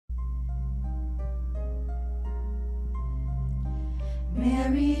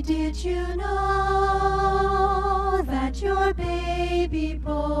Mary, did you know that your baby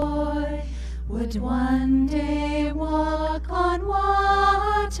boy would one day walk on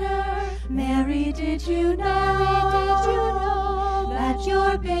water? Mary, did you know that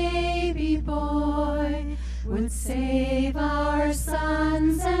your baby boy would save our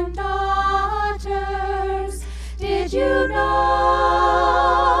sons and daughters? Did you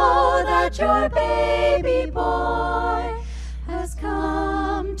know that your baby boy has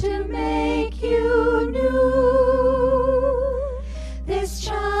come to make you new? This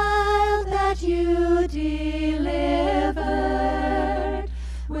child that you delivered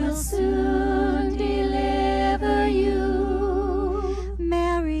will soon deliver you.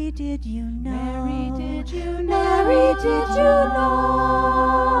 Mary, did you know? Mary, did you know? Mary, did you know?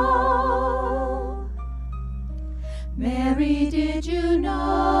 Mary, did you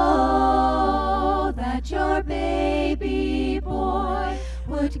know that your baby boy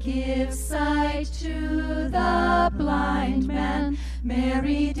would give sight to the blind man?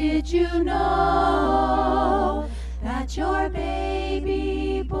 Mary, did you know that your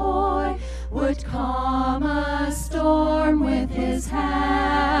baby boy would calm a storm with his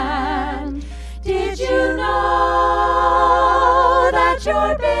hand? Did you know that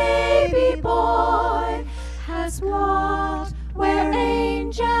your baby boy has walked where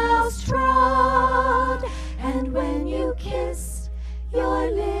angels trod? And when you kissed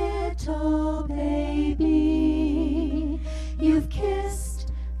your little baby, you've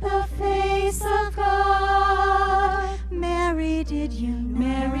kissed the face of God. Mary, did you know?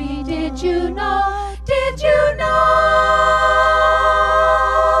 Mary, did you know? Did you know?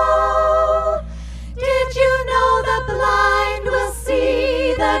 Did you know the blind will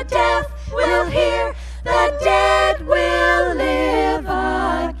see, the deaf will hear, the dead will live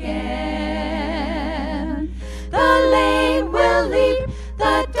again? The lame will leap,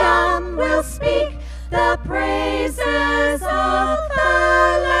 the dumb will speak, the praises of the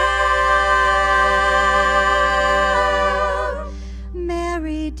Lamb.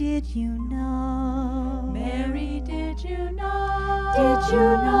 Mary, did you know? Mary, did you know? Did you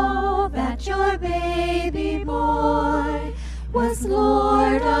know that your baby boy was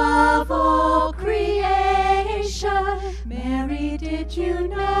Lord of all creation? Mary, did you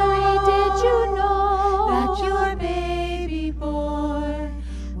know? Mary, did you know that your baby boy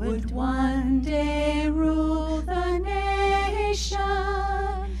would one day rule the nation?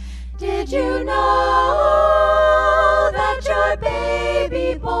 Did you know that your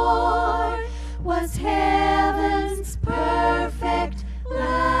baby boy was heaven's perfect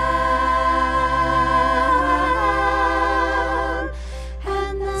Lamb?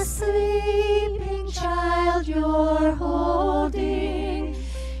 And the sleeping child you're holding,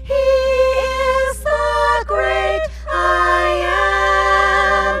 he is the great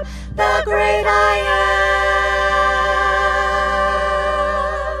I am, the great I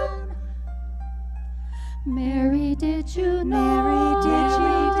am. Mary, did you know?